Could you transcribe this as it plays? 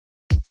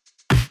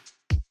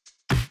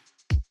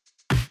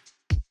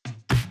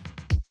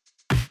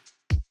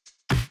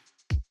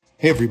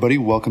Hey everybody,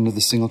 welcome to the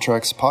Single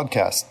Tracks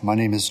podcast. My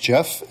name is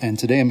Jeff, and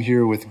today I'm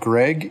here with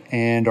Greg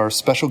and our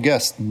special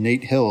guest,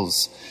 Nate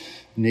Hills.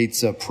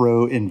 Nate's a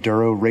pro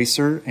enduro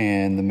racer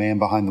and the man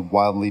behind the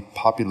wildly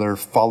popular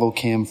Follow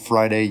Cam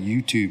Friday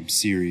YouTube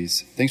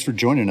series. Thanks for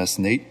joining us,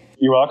 Nate.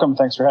 You're welcome.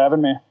 Thanks for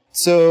having me.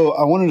 So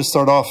I wanted to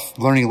start off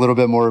learning a little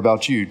bit more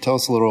about you. Tell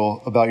us a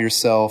little about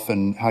yourself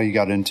and how you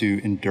got into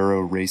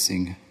enduro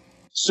racing.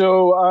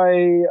 So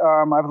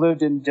I've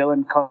lived in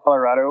Dillon,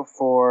 Colorado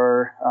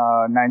for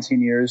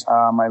 19 years.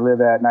 I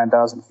live at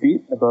 9,000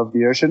 feet above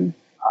the ocean.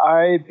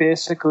 I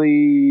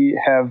basically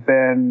have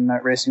been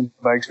racing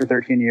bikes for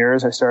 13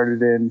 years. I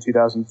started in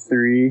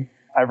 2003.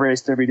 I've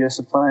raced every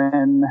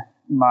discipline.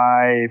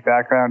 My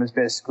background is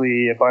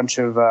basically a bunch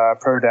of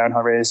pro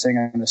downhill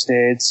racing in the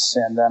States,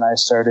 and then I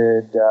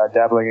started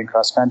dabbling in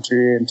cross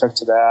country and took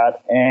to that.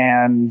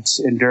 And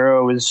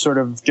enduro was sort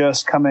of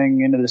just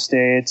coming into the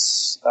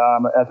States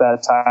at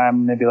that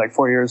time, maybe like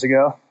 4 years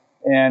ago.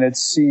 And it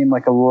seemed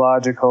like a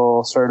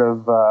logical sort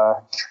of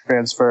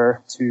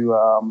transfer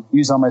to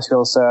use all my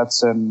skill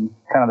sets and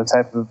kind of the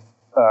type of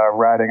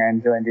riding I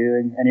enjoy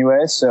doing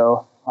anyway.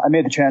 So I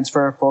made the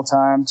transfer full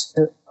time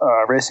to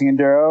racing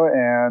enduro,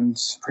 and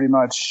pretty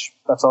much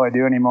that's all I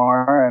do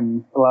anymore,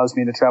 and allows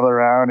me to travel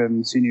around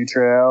and see new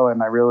trail,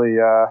 and I really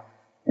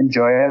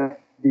enjoy it.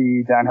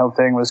 The downhill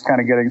thing was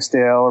kind of getting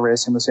stale,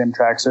 racing the same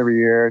tracks every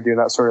year, doing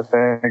that sort of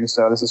thing.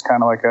 So this is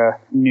kind of like a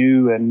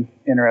new and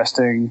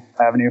interesting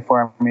avenue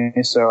for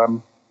me. So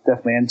I'm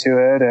definitely into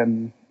it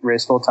and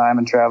race full time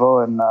and travel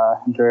and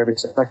enjoy every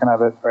second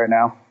of it right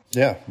now.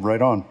 Yeah,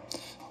 right on.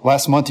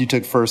 Last month, you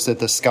took first at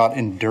the Scott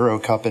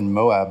Enduro Cup in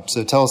Moab.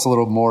 So tell us a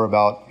little more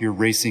about your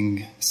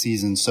racing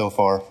season so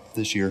far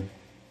this year.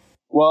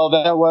 Well,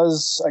 that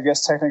was, I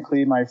guess,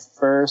 technically my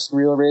first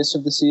real race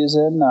of the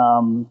season.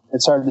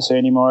 It's hard to say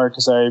anymore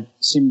because I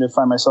seem to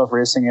find myself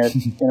racing at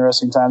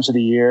interesting times of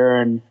the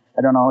year, and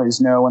I don't always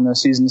know when the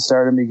season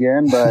started and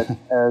begin. But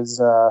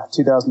as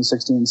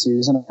 2016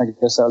 season, I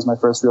guess that was my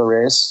first real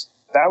race.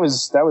 That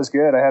was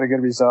good. I had a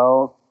good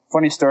result.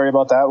 Funny story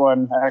about that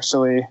one,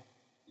 actually.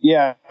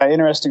 Yeah,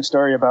 interesting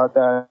story about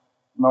that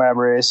Moab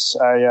race.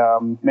 I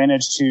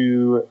managed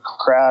to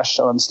crash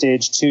on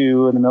stage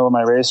 2 in the middle of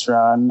my race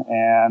run,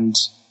 and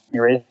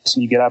you race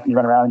and you get up and you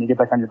run around and you get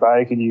back on your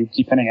bike and you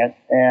keep hitting it.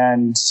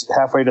 And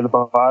halfway to the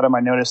bottom,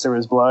 I noticed there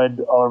was blood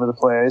all over the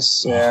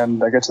place,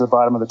 and I got to the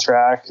bottom of the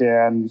track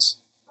and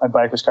my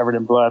bike was covered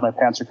in blood. My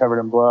pants were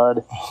covered in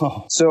blood.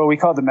 So we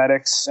called the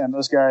medics, and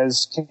those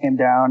guys came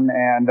down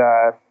and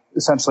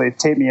essentially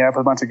taped me up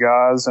with a bunch of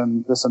gauze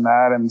and this and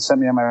that and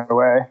sent me on my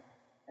way.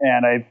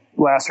 And I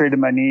lacerated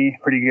my knee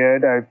pretty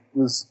good. I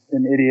was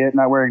an idiot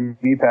not wearing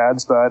knee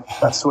pads, but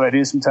that's what I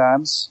do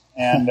sometimes.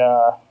 And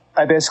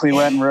I basically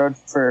went and rode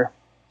for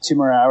 2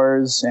 more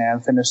hours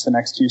and finished the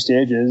next 2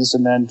 stages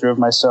and then drove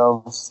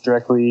myself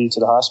directly to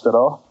the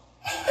hospital.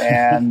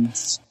 And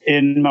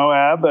in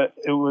Moab,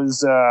 it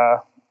was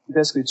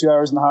basically 2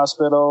 hours in the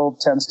hospital,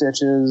 10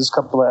 stitches,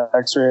 a couple of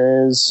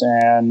x-rays,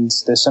 and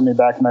they sent me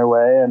back on my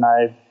way. And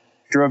I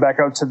drove back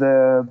out to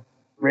the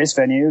race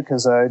venue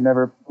because I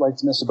never like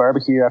to miss a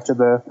barbecue after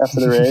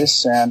the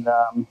race, and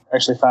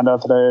actually found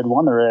out that I had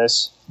won the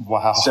race.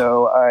 Wow.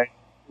 So I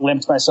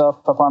limped myself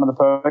up onto the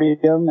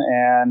podium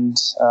and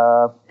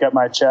got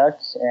my check,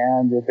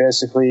 and it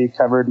basically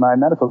covered my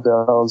medical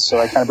bills, so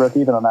I kind of broke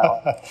even on that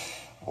one.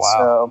 Wow.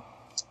 So,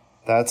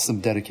 that's some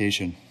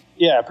dedication.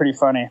 Yeah, pretty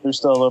funny. There's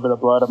still a little bit of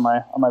blood on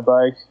my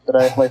bike that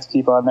I like to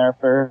keep on there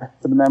for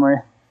the memory.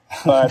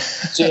 But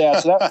so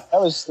that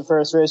was the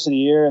first race of the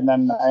year, and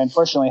then I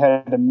unfortunately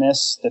had to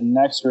miss the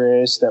next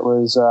race. That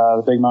was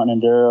the Big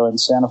Mountain Enduro in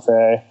Santa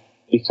Fe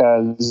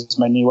because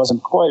my knee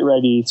wasn't quite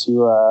ready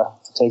to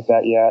take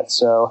that yet.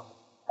 So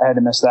I had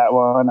to miss that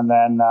one, and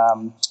then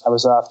I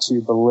was off to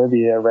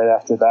Bolivia right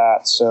after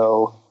that.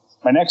 So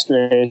my next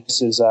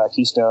race is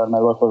Keystone, my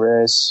local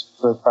race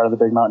for part of the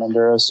Big Mountain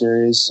Enduro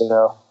series.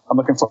 So I'm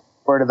looking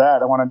forward to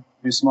that. I want to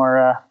do some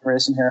more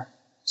racing here,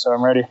 so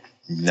I'm ready.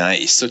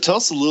 Nice. So tell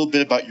us a little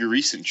bit about your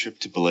recent trip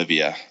to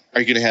Bolivia.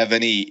 Are you going to have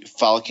any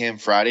Follow Cam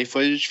Friday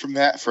footage from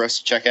that for us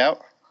to check out?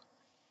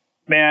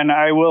 Man,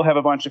 I will have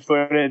a bunch of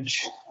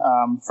footage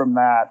from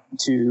that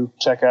to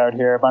check out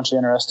here. A bunch of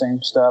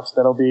interesting stuff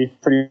that'll be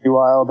pretty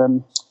wild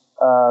and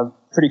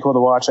pretty cool to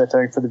watch, I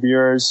think, for the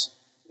viewers.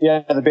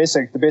 Yeah, the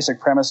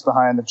basic premise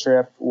behind the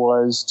trip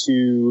was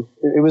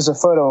it was a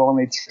photo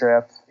only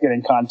trip,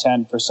 getting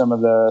content for some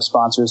of the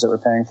sponsors that were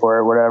paying for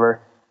it,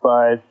 whatever.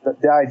 But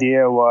the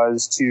idea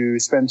was to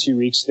spend 2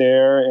 weeks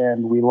there,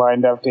 and we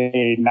lined up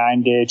a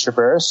 9-day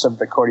traverse of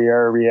the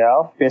Cordillera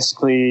Real.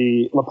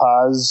 Basically, La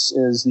Paz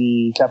is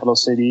the capital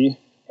city,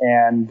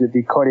 and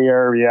the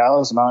Cordillera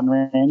Real is a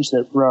mountain range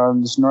that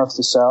runs north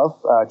to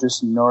south,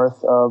 just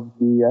north of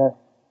the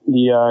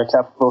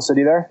capital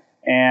city there.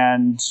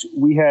 And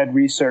we had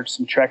researched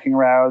some trekking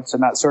routes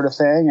and that sort of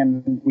thing,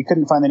 and we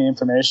couldn't find any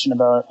information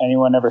about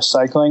anyone ever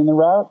cycling the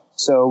route.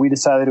 So we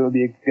decided it would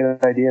be a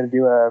good idea to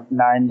do a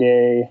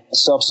 9-day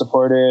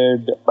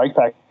self-supported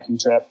bikepacking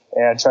trip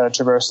and try to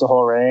traverse the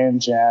whole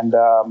range and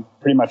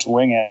pretty much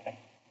wing it.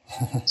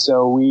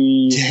 So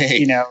we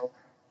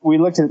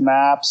looked at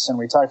maps and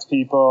we talked to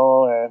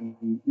people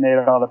and made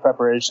all the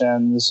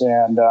preparations.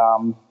 And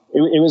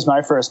it was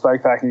my first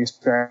bikepacking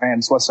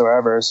experience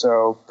whatsoever.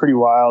 So pretty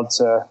wild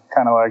to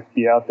kind of like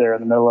be out there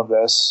in the middle of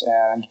this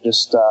and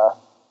just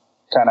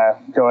kind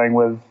of going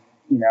with,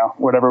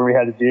 whatever we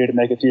had to do to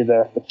make it through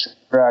the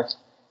trek.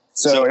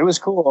 So it was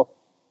cool.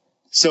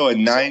 So a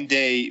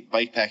 9-day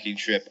bikepacking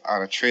trip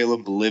on a trail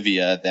in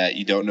Bolivia that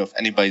you don't know if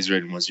anybody's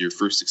ridden was your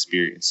first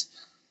experience.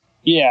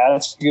 Yeah,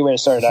 that's a good way to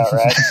start it out,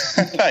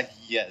 right?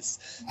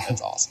 Yes,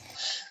 that's awesome.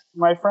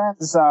 My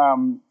friends,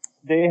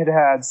 they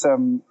had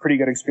some pretty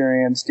good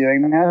experience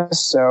doing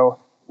this. So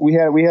we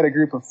had a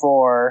group of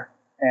 4,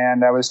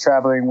 and I was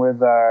traveling with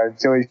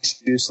Joey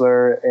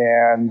Schusler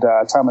and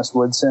Thomas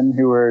Woodson,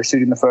 who were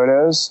shooting the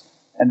photos,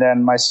 and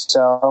then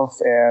myself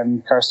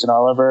and Karsten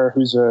Oliver,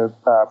 who's a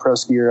pro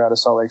skier out of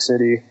Salt Lake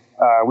City.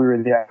 We were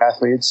the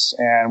athletes,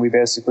 and we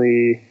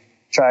basically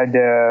tried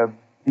to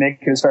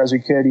make it as far as we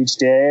could each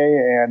day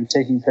and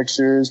taking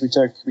pictures. We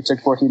took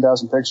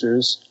 14,000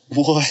 pictures.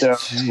 What? So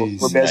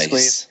we're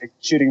basically like,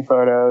 shooting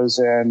photos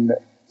and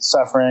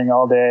suffering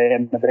all day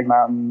in the big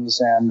mountains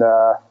and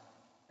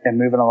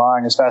moving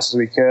along as fast as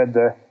we could.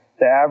 The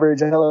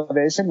average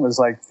elevation was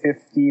like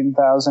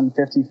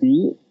 15,050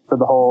 feet for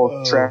the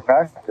whole trek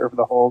or for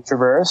the whole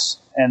traverse.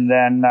 And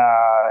then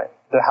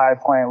the high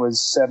point was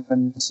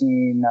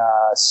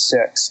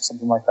 17.6,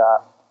 something like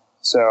that.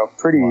 So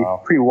pretty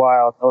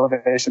wild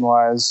elevation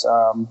wise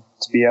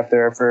to be up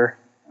there for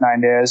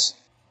 9 days.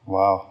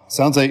 Wow.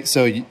 Sounds like,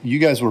 so you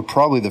guys were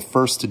probably the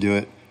first to do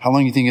it. How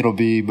long do you think it'll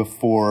be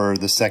before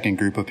the second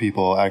group of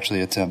people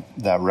actually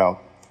attempt that route?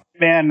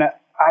 Man,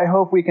 I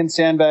hope we can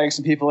sandbag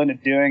some people into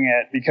doing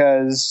it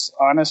because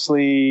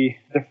honestly,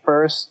 the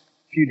first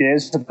few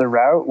days of the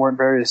route weren't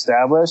very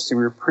established. So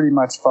we were pretty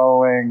much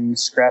following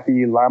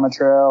scrappy llama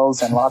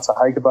trails and lots of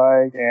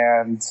hike-a-bike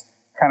and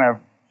kind of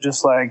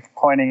just like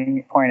point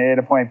A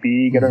to point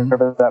B, get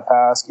over that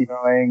pass, keep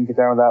going, get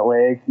down to that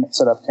lake,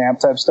 set up camp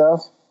type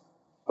stuff.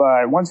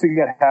 But once we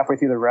got halfway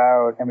through the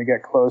route and we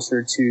got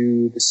closer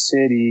to the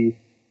city,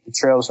 the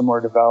trails are more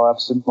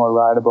developed and more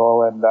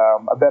rideable and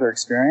a better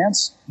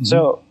experience. Mm-hmm.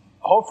 So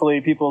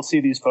hopefully people see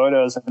these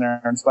photos and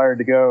are inspired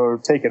to go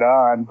take it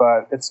on.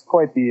 But it's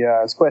quite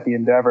the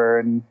endeavor,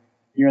 and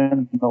you're in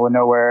the middle of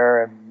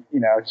nowhere, and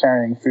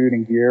carrying food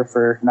and gear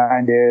for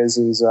 9 days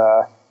is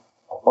a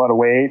lot of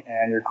weight,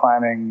 and you're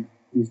climbing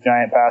these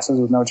giant passes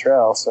with no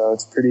trail. So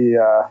it's it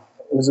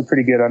was a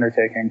pretty good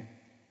undertaking.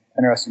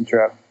 Interesting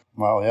trip.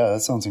 Wow. Yeah.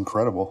 That sounds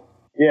incredible.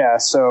 Yeah.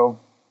 So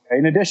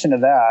in addition to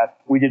that,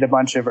 we did a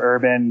bunch of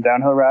urban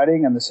downhill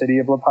riding in the city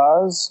of La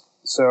Paz.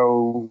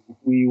 So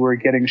we were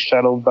getting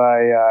shuttled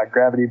by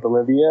Gravity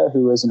Bolivia,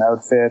 who is an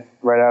outfit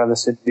right out of the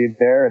city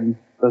there. And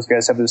those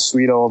guys have this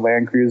sweet old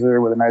Land Cruiser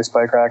with a nice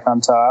bike rack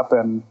on top,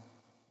 and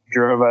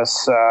drove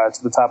us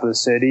to the top of the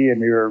city, and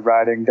we were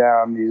riding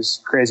down these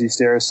crazy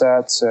stair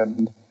sets.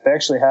 And they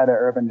actually had an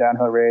urban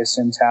downhill race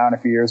in town a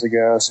few years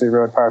ago, so we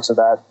rode parts of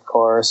that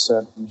course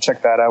and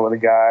checked that out with the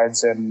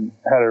guides, and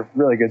had a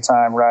really good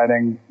time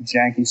riding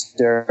janky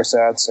stair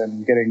sets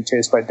and getting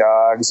chased by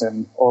dogs,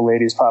 and old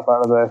ladies pop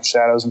out of the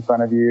shadows in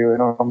front of you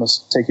and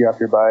almost take you off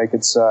your bike. It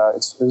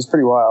was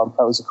pretty wild.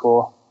 That was a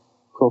cool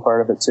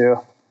part of it too.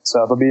 So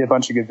there'll be a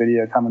bunch of good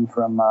video coming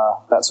from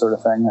that sort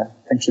of thing that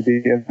I think should be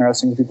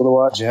interesting for people to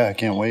watch. Yeah, I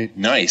can't wait.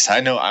 Nice.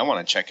 I know I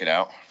want to check it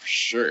out for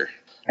sure.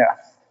 Yeah.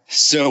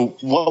 So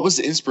what was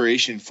the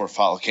inspiration for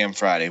Follow Cam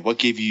Friday? What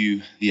gave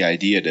you the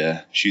idea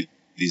to shoot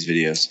these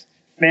videos?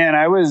 Man,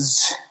 I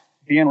was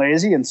being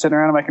lazy and sitting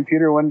around on my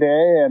computer one day,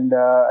 and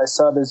I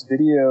saw this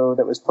video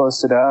that was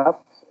posted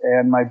up,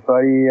 and my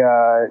buddy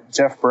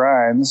Jeff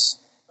Brines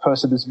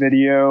posted this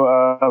video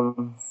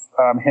of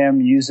him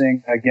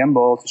using a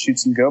gimbal to shoot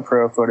some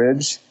GoPro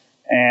footage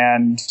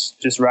and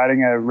just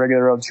riding a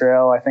regular old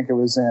trail. I think it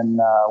was in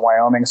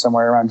Wyoming,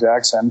 somewhere around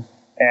Jackson.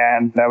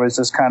 And I was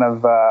just kind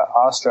of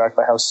awestruck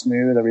by how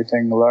smooth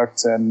everything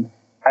looked. And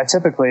I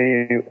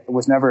typically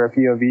was never a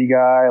POV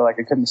guy. Like,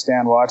 I couldn't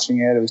stand watching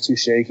it. It was too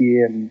shaky,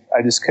 and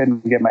I just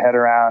couldn't get my head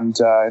around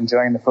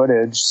enjoying the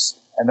footage.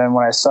 And then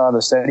when I saw the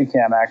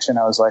Steadicam action,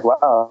 I was like,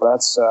 wow,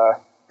 that's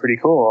pretty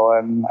cool,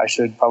 and I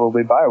should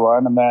probably buy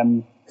one. And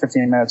then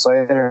 15 minutes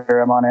later,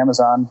 I'm on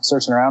Amazon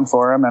searching around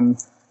for them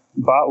and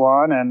bought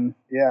one. And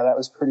yeah, that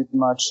was pretty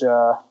much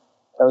the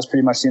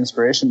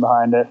inspiration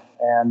behind it.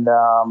 And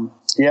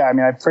yeah, I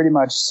mean, I pretty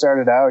much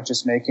started out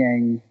just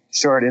making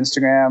short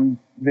Instagram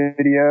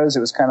videos. It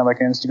was kind of like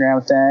an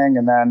Instagram thing,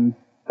 and then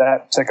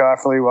that took off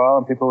really well,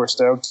 and people were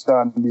stoked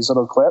on these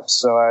little clips.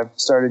 So I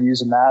started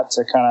using that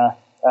to kind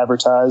of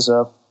advertise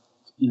a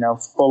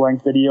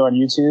full-length video on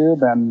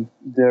YouTube, and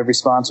the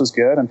response was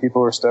good, and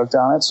people were stoked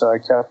on it. So I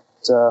kept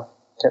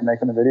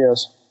making the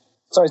videos.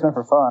 It's always been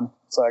for fun.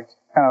 It's like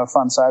kind of a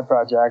fun side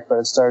project, but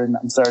I'm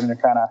starting to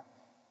kind of,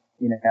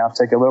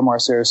 take it a little more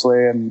seriously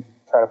and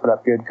try to put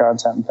up good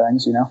content and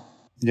things,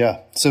 Yeah.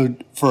 So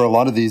for a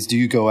lot of these, do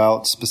you go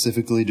out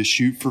specifically to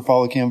shoot for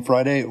Follow Cam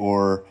Friday,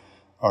 or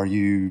are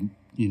you,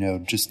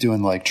 just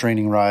doing like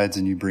training rides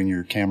and you bring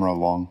your camera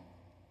along?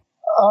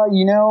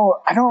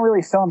 I don't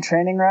really film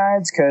training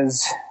rides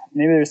because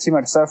maybe there's too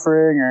much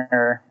suffering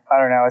or I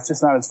don't know. It's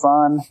just not as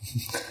fun.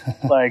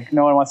 Like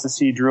no one wants to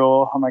see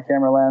drool on my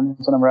camera lens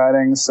when I'm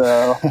riding.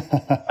 So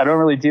I don't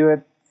really do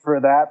it for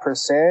that per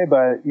se.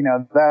 But,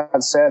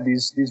 that said,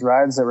 these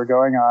rides that we're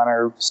going on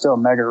are still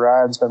mega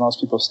rides by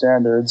most people's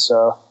standards.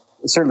 So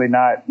it's certainly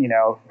not,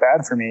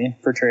 bad for me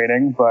for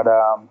training. But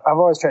I've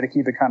always tried to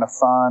keep it kind of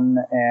fun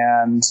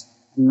and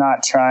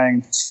not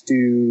trying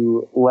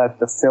to let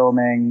the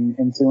filming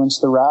influence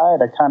the ride.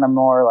 I kind of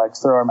more like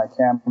throw on my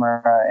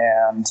camera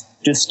and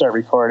just start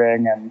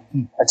recording.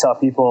 And I tell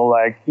people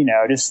like,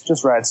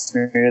 just ride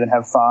smooth and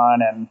have fun.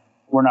 And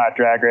we're not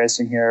drag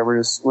racing here. We're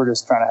just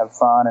trying to have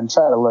fun and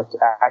try to look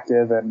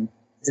active and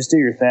just do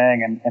your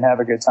thing and have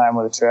a good time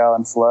with the trail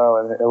and flow.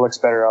 And it looks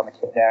better on the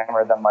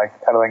camera than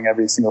like pedaling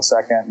every single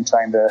second and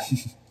trying to,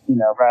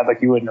 ride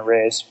like you would in a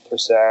race per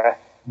se.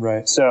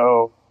 Right.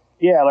 So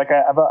yeah, like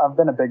I've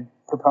been a big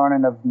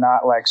proponent of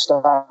not like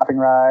stopping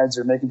rides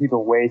or making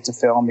people wait to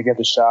film to get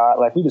the shot.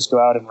 Like we just go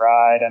out and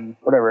ride and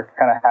whatever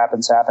kind of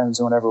happens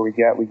and whenever we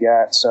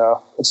get.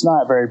 So it's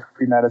not very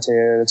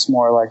premeditated. It's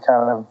more like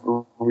kind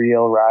of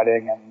real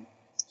riding and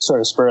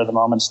sort of spur of the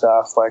moment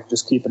stuff, like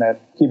just keeping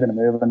it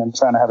moving and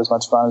trying to have as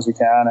much fun as we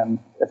can. And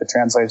if it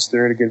translates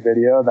through to good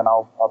video, then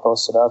I'll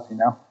post it up,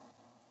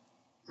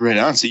 Right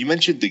on. So you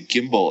mentioned the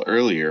gimbal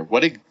earlier.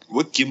 What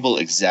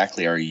gimbal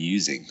exactly are you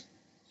using?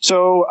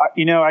 So,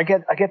 I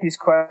get these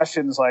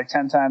questions like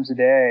 10 times a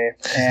day,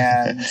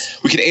 and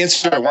we can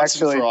answer it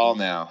once and for all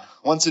now.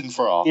 Once and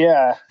for all.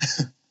 Yeah.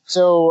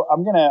 So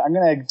I'm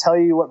gonna tell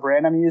you what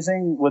brand I'm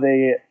using with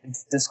a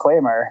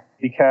disclaimer,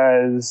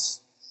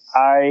 because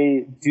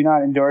I do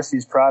not endorse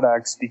these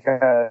products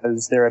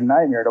because they're a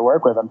nightmare to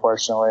work with,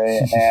 unfortunately.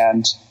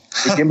 And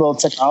the gimbal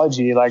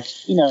technology, like,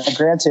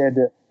 granted,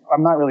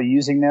 I'm not really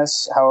using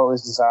this how it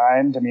was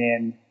designed. I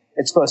mean,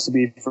 it's supposed to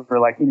be for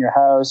like in your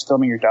house,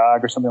 filming your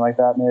dog or something like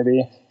that,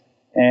 maybe.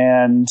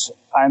 And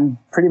I'm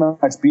pretty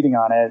much beating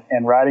on it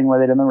and riding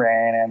with it in the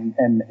rain.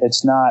 And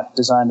it's not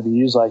designed to be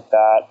used like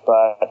that.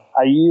 But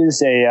I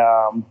use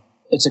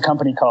it's a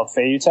company called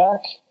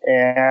Fayutech,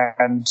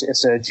 and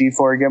it's a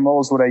G4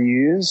 gimbal is what I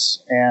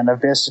use. And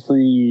I've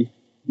basically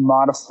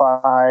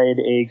modified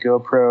a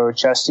GoPro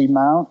chesty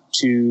mount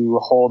to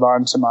hold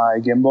on to my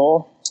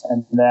gimbal.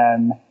 And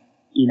then,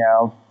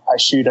 I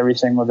shoot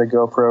everything with a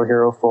GoPro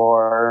Hero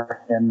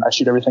 4 and I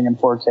shoot everything in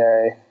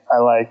 4K. I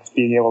like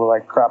being able to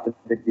like crop the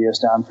videos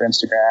down for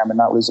Instagram and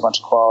not lose a bunch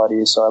of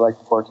quality. So I like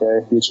the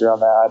 4K feature on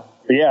that.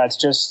 But yeah, it's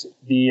just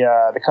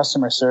the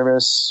customer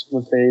service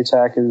with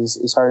Fayutech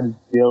is hard to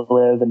deal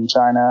with in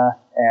China.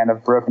 And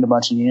I've broken a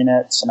bunch of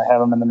units and I have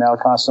them in the mail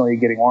constantly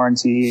getting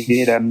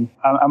warranted. And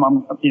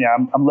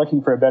I'm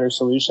looking for a better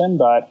solution,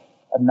 but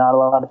not a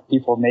lot of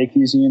people make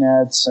these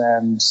units,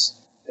 and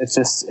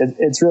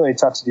it's really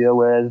tough to deal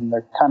with, and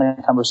they're kind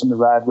of cumbersome to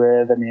ride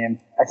with. I mean,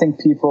 I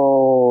think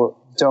people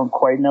don't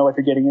quite know what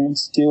they're getting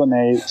into when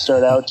they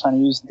start out trying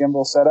to use the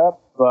gimbal setup.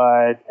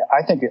 But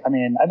I think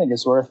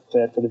it's worth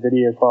it for the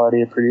video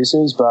quality it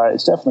produces, but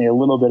it's definitely a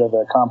little bit of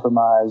a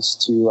compromise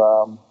to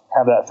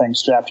have that thing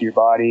strapped to your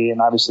body.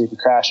 And obviously if you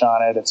crash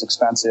on it, it's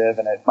expensive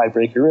and it might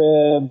break your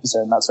ribs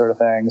and that sort of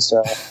thing.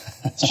 So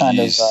it's kind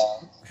of,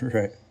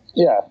 right.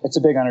 Yeah, it's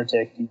a big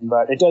undertaking,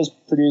 but it does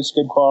produce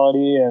good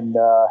quality. And,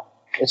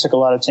 it took a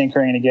lot of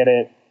tinkering to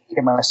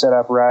get my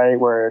setup right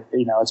where,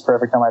 it's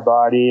perfect on my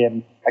body,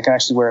 and I can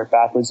actually wear it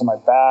backwards on my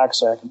back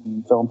so I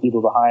can film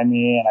people behind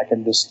me, and I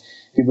can just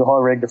give the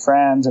whole rig to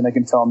friends and they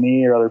can film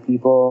me or other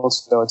people.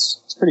 So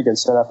it's a pretty good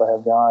setup I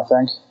have going, I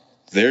think.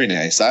 Very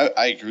nice. I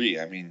agree.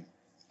 I mean,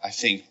 I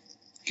think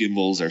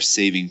gimbals are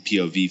saving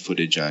POV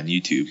footage on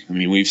YouTube. I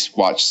mean, we've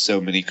watched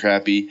so many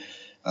crappy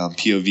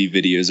POV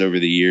videos over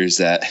the years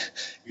that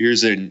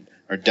yours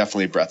are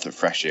definitely a breath of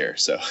fresh air.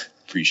 So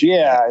appreciate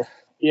that.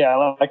 Yeah,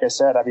 like I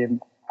said, I mean,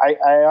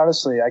 I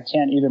honestly, I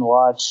can't even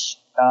watch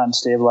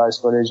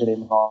unstabilized footage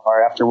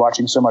anymore after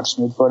watching so much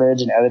smooth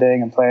footage and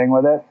editing and playing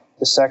with it.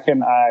 The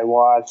second I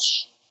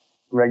watch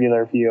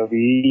regular POV,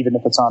 even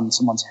if it's on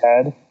someone's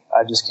head,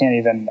 I can't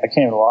even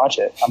watch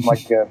it. I'm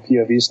like a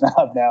POV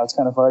snob now. It's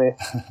kind of funny.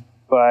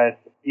 But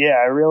yeah,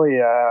 I really,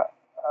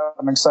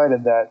 I'm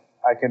excited that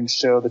I can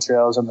show the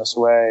trails in this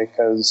way,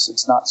 because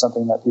it's not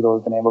something that people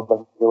have been able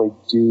to really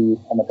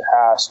do in the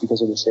past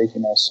because of the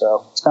shakiness.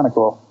 So it's kind of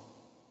cool.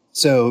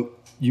 So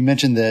you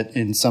mentioned that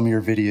in some of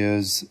your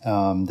videos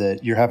that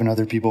you're having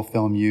other people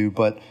film you,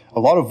 but a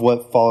lot of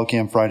what Follow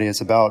Cam Friday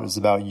is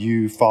about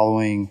you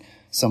following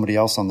somebody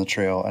else on the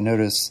trail. I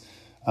notice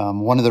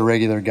one of the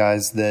regular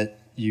guys that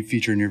you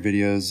feature in your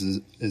videos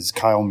is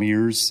Kyle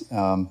Mears.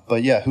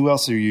 But yeah, who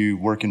else are you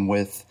working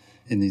with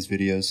in these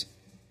videos?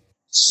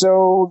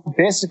 So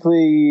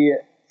basically,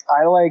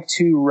 I like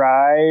to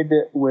ride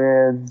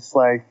with,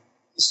 like,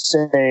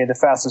 say, the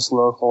fastest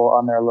local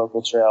on their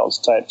local trails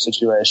type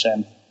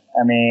situation.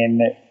 I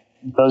mean,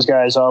 those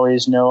guys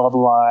always know all the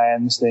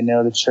lines. They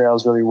know the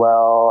trails really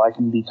well. I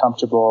can be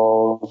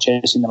comfortable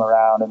chasing them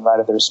around and ride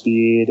at their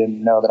speed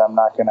and know that I'm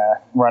not going to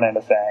run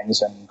into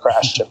things and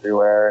crash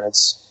everywhere. And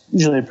it's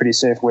usually a pretty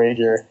safe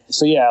wager.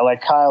 So yeah,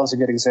 like Kyle's a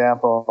good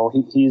example.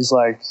 He's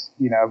like,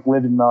 you know,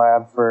 lived in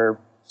Moab for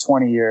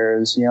 20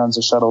 years. He owns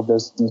a shuttle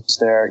business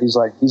there. He's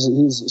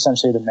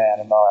essentially the man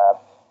in Moab.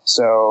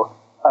 So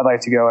I'd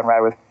like to go and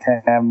ride with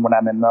him when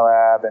I'm in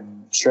Moab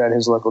and shred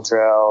his local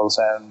trails,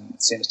 and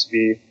it seems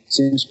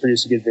to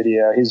produce a good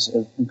video. He's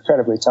an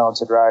incredibly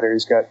talented rider.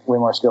 He's got way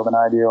more skill than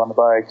I do on the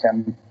bike,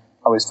 and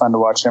always fun to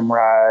watch him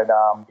ride.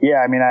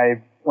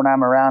 When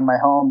I'm around my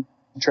home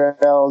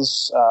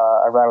trails,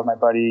 I ride with my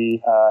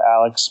buddy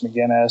Alex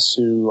McGinnis,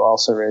 who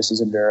also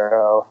races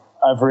Enduro.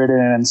 I've ridden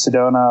in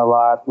Sedona a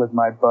lot with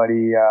my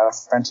buddy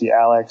Frenchie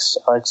Alex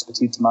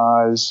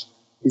Petit-Damage.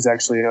 He's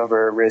actually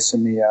over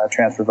racing the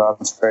transfer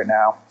bumps right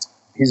now.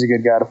 He's a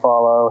good guy to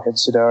follow. Hit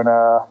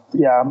Sedona.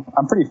 Yeah,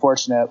 I'm pretty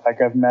fortunate.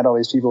 Like, I've met all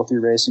these people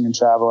through racing and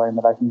traveling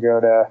that I can go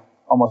to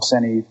almost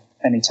any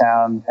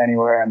town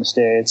anywhere in the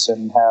States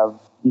and have,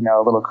 you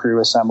know, a little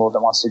crew assembled that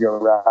wants to go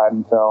ride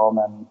and film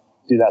and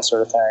do that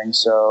sort of thing.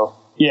 So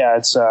yeah,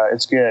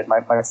 it's good.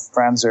 My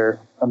friends are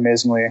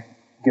amazingly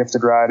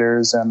gifted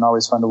riders and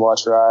always fun to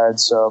watch ride.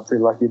 So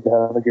pretty lucky to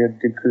have a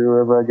good crew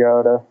wherever I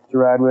go to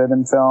ride with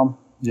and film.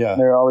 Yeah.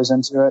 They're always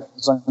into it.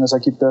 As long as I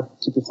keep the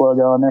flow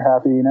going, they're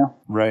happy, you know?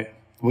 Right.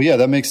 Well, yeah,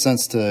 that makes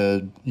sense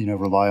to, you know,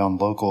 rely on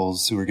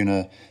locals who are going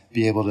to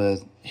be able to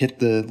hit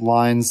the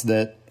lines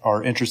that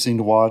are interesting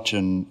to watch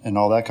and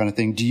all that kind of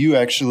thing. Do you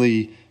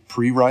actually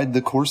pre-ride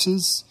the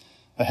courses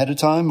ahead of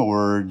time,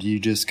 or do you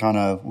just kind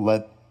of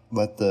let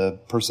the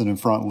person in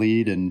front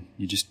lead and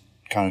you just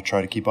kind of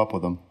try to keep up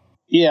with them?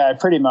 Yeah,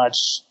 pretty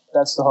much.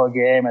 That's the whole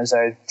game, is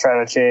I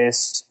try to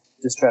chase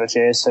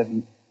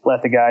and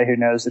let the guy who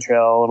knows the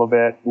trail a little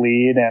bit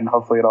lead, and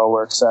hopefully it all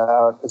works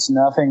out. It's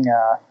nothing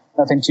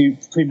too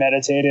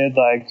premeditated.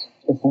 Like,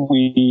 if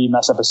we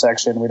mess up a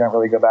section, we don't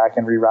really go back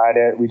and rewrite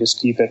it. We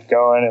just keep it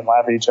going and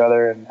laugh at each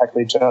other and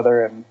heckle each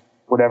other, and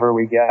whatever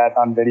we get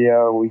on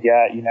video, we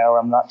get, you know.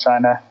 I'm not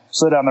trying to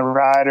slow down the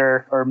ride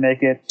or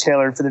make it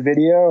tailored for the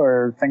video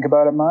or think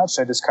about it much.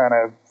 I just kind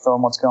of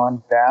film what's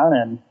going down,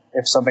 and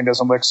if something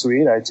doesn't look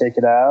sweet, I take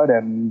it out,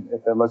 and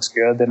if it looks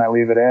good, then I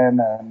leave it in,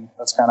 and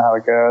that's kind of how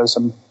it goes.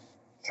 I'm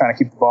trying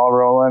to keep the ball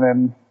rolling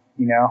and,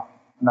 you know,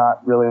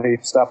 not really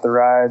stop the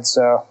ride.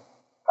 So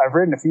I've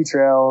ridden a few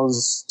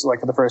trails, like,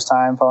 for the first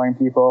time, following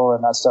people,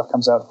 and that stuff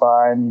comes out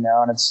fine, you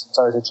know, and it's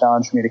always a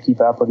challenge for me to keep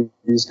up with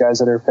these guys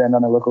that are pinned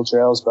on their local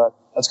trails, but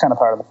that's kind of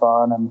part of the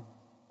fun, and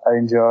I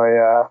enjoy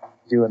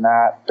doing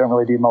that. Don't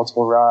really do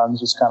multiple runs,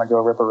 just kind of go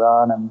rip a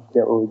run and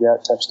get what we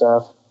get type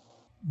stuff.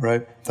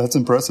 Right. That's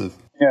impressive.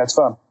 Yeah, it's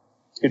fun.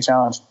 It's a good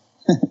challenge.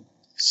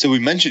 So we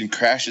mentioned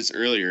crashes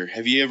earlier.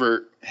 Have you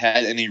ever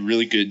had any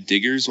really good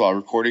diggers while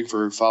recording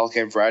for Follow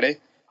Cam Friday?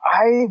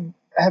 I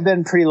have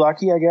been pretty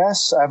lucky, I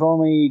guess. I've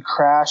only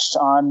crashed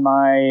on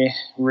my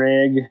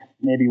rig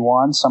maybe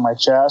once on my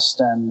chest,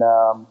 and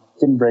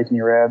didn't break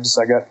any ribs.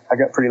 I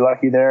got pretty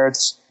lucky there.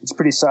 It's a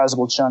pretty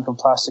sizable chunk of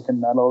plastic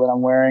and metal that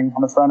I'm wearing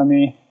on the front of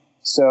me.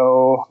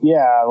 So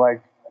yeah,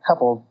 like a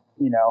couple,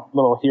 you know,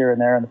 little here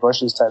and there in the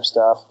bushes type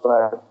stuff,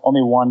 but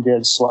only one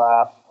good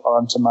slap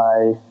onto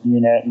my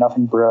unit.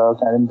 Nothing broke.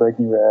 I didn't break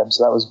any ribs.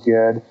 So that was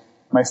good.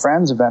 My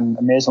friends have been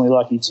amazingly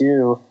lucky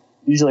too.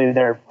 Usually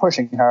they're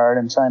pushing hard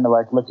and trying to,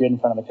 like, look good in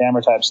front of the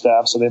camera type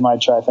stuff. So they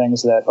might try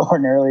things that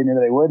ordinarily maybe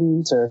they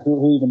wouldn't, or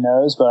who even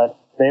knows. But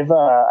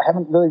I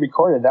haven't really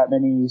recorded that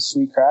many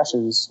sweet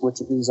crashes, which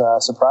is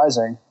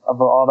surprising.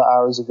 Of all the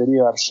hours of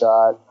video I've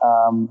shot,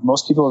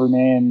 most people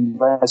remain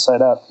right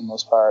side up for the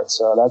most part.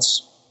 So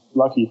that's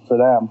lucky for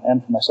them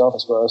and for myself, I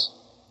suppose.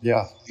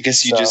 Yeah. I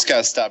guess you just got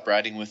to stop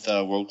riding with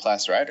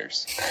world-class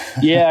riders.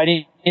 Yeah, I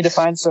need to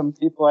find some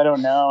people I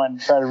don't know and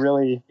try to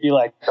really be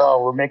like,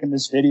 oh, we're making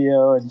this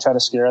video, and try to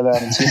scare them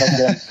and see if I can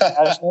get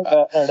passionate. I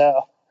don't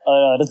know.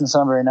 It doesn't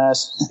sound very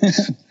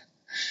nice.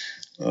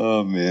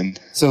 Oh, man.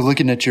 So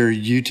looking at your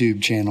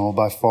YouTube channel,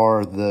 by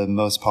far the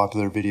most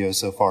popular video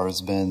so far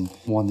has been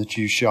one that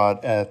you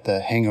shot at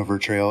the Hangover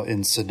Trail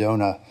in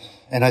Sedona.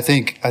 And I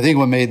think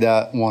what made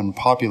that one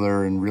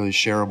popular and really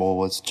shareable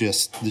was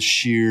just the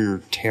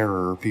sheer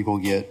terror people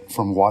get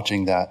from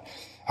watching that.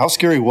 How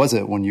scary was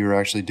it when you were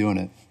actually doing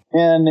it?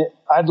 And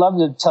I'd love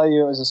to tell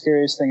you it was the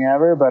scariest thing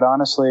ever, but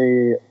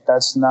honestly,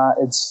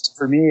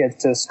 for me,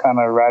 it's just kind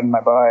of riding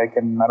my bike,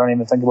 and I don't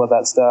even think about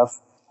that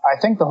stuff. I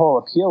think the whole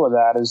appeal of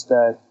that is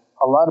that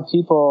a lot of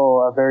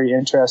people are very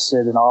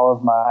interested in all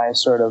of my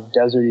sort of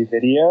deserty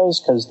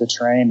videos because the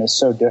terrain is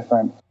so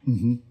different.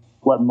 Mm-hmm.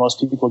 What most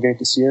people get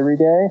to see every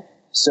day.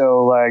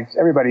 So, like,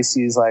 everybody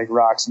sees, like,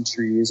 rocks and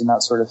trees and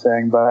that sort of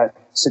thing, but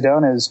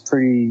Sedona is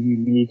pretty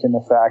unique in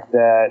the fact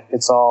that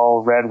it's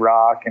all red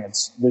rock and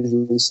it's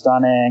visually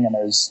stunning, and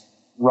there's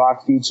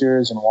rock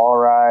features and wall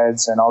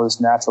rides and all this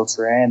natural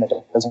terrain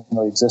that doesn't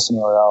really exist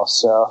anywhere else.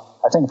 So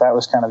I think that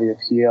was kind of the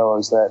appeal,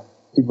 is that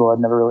people had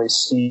never really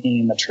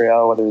seen the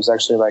trail, whether it was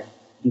actually, like,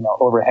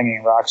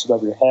 overhanging rocks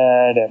above your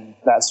head and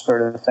that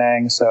sort of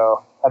thing.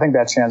 So I think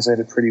that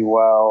translated pretty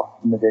well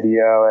in the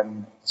video,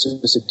 and it's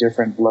just a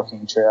different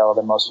looking trail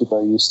than most people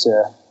are used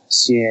to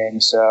seeing.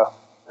 So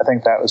I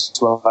think that was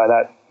why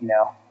that,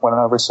 went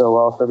over so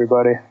well for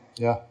everybody.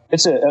 Yeah.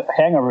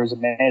 Hangover is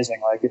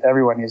amazing. Like,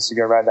 everyone needs to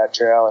go ride that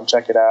trail and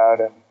check it out.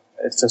 And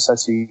it's just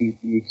such a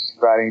unique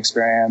riding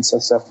experience.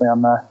 That's definitely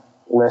on the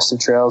list of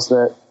trails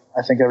that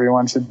I think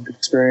everyone should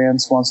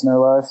experience once in their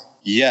life.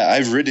 Yeah,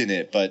 I've ridden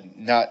it, but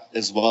not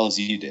as well as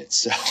you did.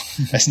 So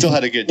I still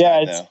had a good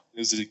time, though. It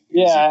was a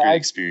great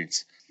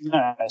experience.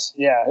 Nice.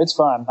 Yeah, it's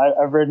fun.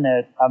 I've ridden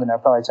it, I don't know,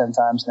 probably 10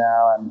 times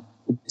now, and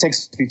it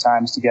takes a few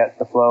times to get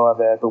the flow of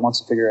it, but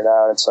once you figure it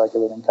out, it's like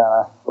everything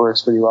kind of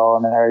works pretty well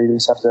in there. You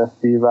just have to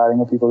be riding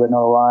with people that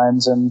know the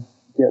lines and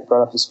get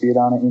brought up to speed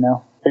on it,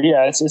 But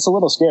yeah, it's a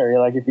little scary.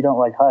 Like, if you don't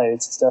like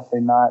heights, it's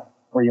definitely not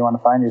where you want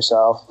to find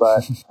yourself,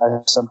 but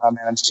I somehow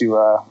managed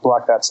to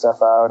block that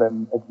stuff out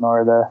and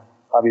ignore the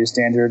obvious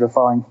danger to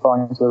falling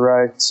to the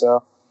right.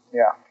 So,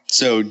 yeah.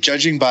 So,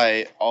 judging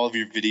by all of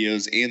your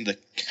videos and the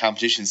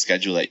competition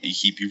schedule that you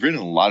keep, you've ridden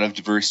a lot of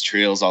diverse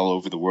trails all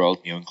over the world,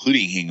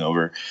 including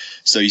Hangover.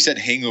 So you said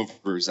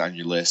Hangover is on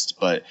your list,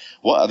 but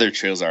what other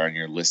trails are on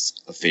your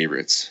list of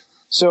favorites?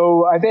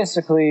 So I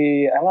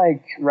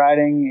like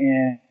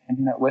riding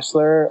in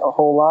Whistler a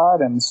whole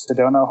lot and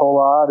Sedona a whole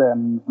lot,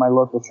 and my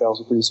local trails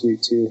are pretty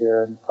sweet too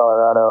here in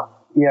Colorado.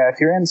 Yeah, if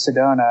you're in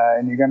Sedona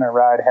and you're going to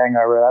ride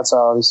Hangover, that's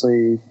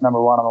obviously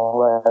number one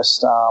on the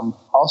list.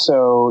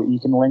 Also, you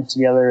can link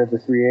together the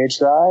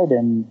 3H ride,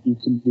 and you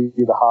can do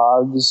the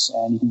hogs,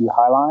 and you can do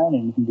Highline,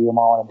 and you can do them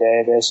all in a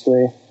day,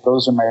 basically.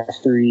 Those are my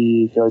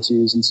three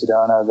go-tos in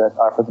Sedona that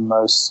offer the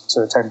most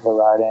sort of technical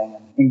riding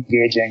and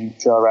engaging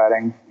trail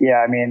riding.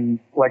 Yeah, I mean,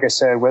 like I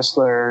said,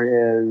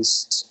 Whistler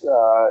is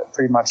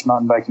pretty much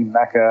mountain biking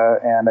mecca,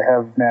 and I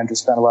have managed to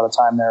spend a lot of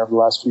time there over the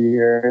last few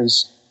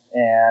years.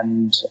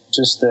 And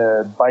just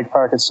the bike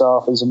park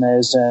itself is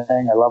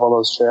amazing. I love all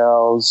those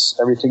trails.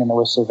 Everything in the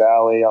Whistler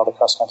Valley, all the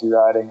cross-country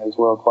riding is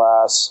world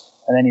class.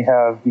 And then you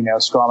have,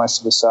 Squamish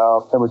to the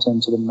south,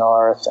 Pemberton to the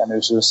north, and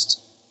there's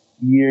just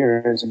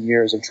years and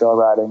years of trail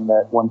riding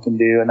that one can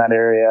do in that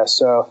area.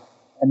 So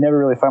I never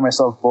really find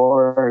myself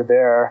bored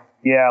there.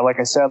 Yeah, like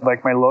I said,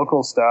 like my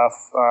local stuff,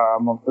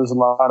 there's a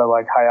lot of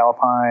like high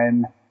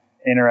alpine,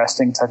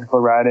 interesting technical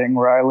riding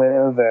where I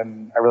live,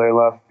 and I really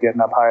love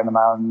getting up high in the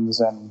mountains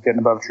and getting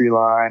above tree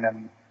line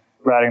and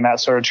riding that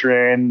sort of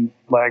terrain.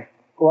 Like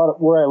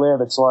where I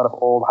live, it's a lot of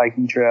old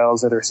hiking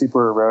trails that are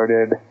super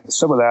eroded.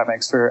 Some of that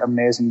makes for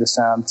amazing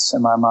descents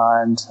in my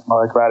mind. I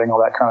like riding all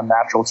that kind of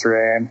natural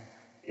terrain.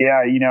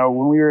 Yeah,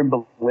 when we were in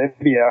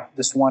Bolivia,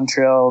 this one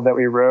trail that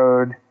we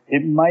rode,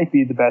 it might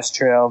be the best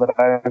trail that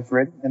I've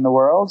ridden in the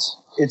world.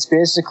 It's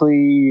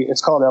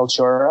called El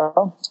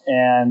Chorro,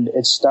 and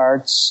it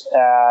starts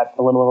at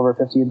a little over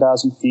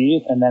 15,000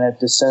 feet, and then it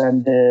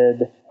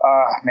descended,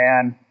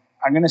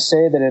 I'm going to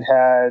say that it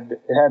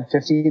had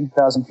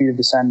 15,000 feet of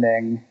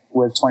descending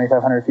with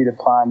 2,500 feet of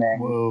climbing.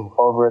 Whoa.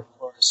 Over a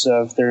course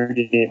of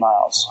 38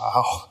 miles.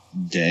 Wow.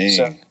 Dang.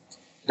 So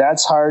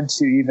that's hard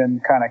to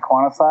even kind of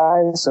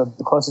quantify. So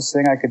the closest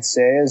thing I could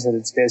say is that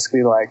it's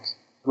basically like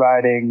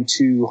riding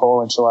 2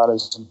 whole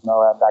enchiladas in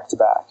Moab back to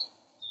back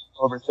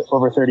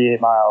over 38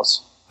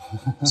 miles.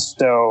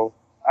 So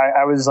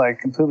I was like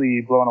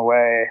completely blown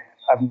away.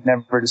 I've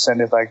never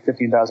descended like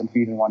 15,000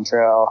 feet in one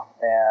trail,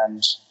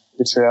 and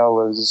the trail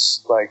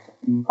was like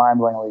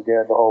mind-blowingly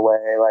good the whole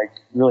way, like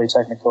really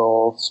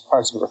technical.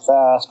 Parts of it were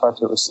fast,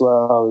 parts of it were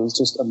slow. It was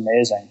just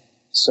amazing.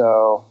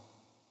 So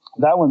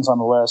that one's on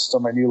the list,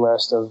 on my new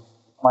list of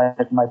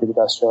might be the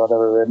best trail I've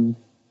ever ridden.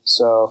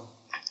 So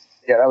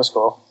yeah, that was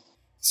cool.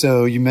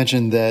 So you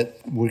mentioned that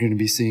we're going to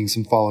be seeing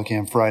some Follow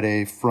Cam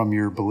Friday from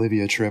your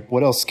Bolivia trip.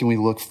 What else can we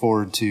look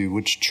forward to?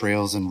 Which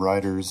trails and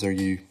riders are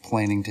you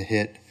planning to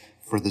hit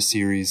for the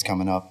series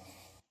coming up?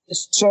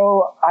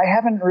 So I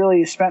haven't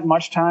really spent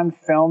much time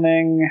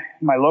filming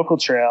my local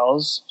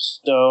trails.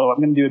 So I'm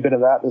going to do a bit of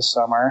that this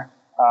summer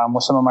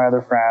with some of my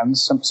other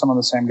friends, some of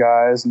the same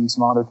guys and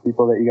some other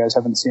people that you guys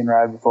haven't seen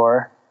ride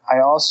before.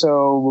 I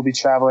also will be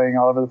traveling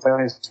all over the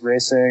place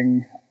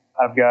racing.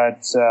 I've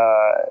got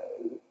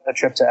a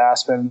trip to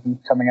Aspen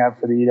coming up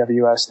for the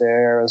EWS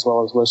there, as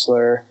well as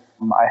Whistler.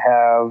 I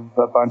have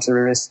a bunch of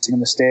racing in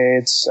the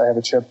States. I have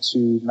a trip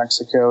to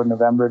Mexico in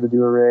November to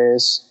do a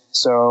race.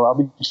 So I'll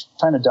be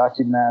trying to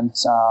document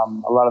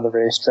a lot of the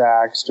race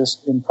tracks,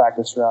 just in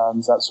practice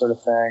runs, that sort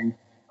of thing.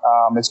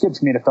 It's good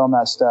for me to film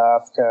that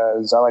stuff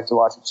because I like to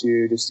watch it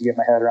too, just to get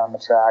my head around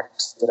the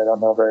tracks that I don't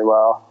know very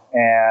well.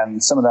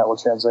 And some of that will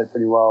translate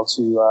pretty well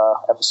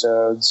to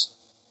episodes.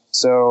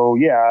 So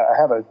yeah,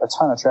 I have a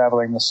ton of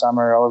traveling this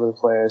summer all over the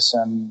place,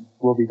 and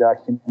we'll be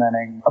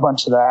documenting a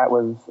bunch of that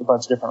with a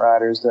bunch of different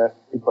riders that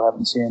people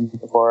haven't seen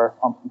before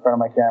in front of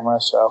my camera.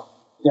 So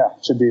yeah,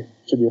 should be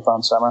a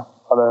fun summer.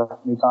 Other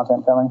new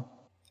content coming.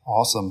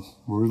 Awesome.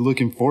 We're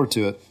looking forward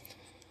to it.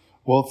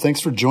 Well, thanks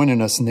for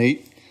joining us,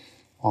 Nate.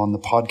 on the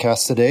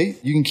podcast today.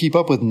 You can keep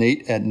up with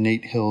Nate at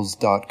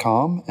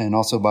natehills.com and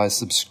also by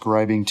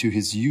subscribing to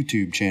his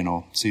YouTube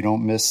channel so you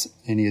don't miss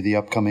any of the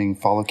upcoming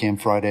Follow Cam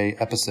Friday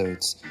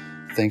episodes.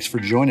 Thanks for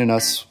joining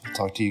us. We'll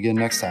talk to you again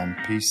next time.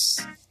 Peace.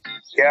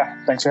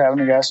 Yeah, thanks for having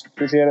me, guys.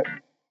 Appreciate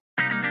it.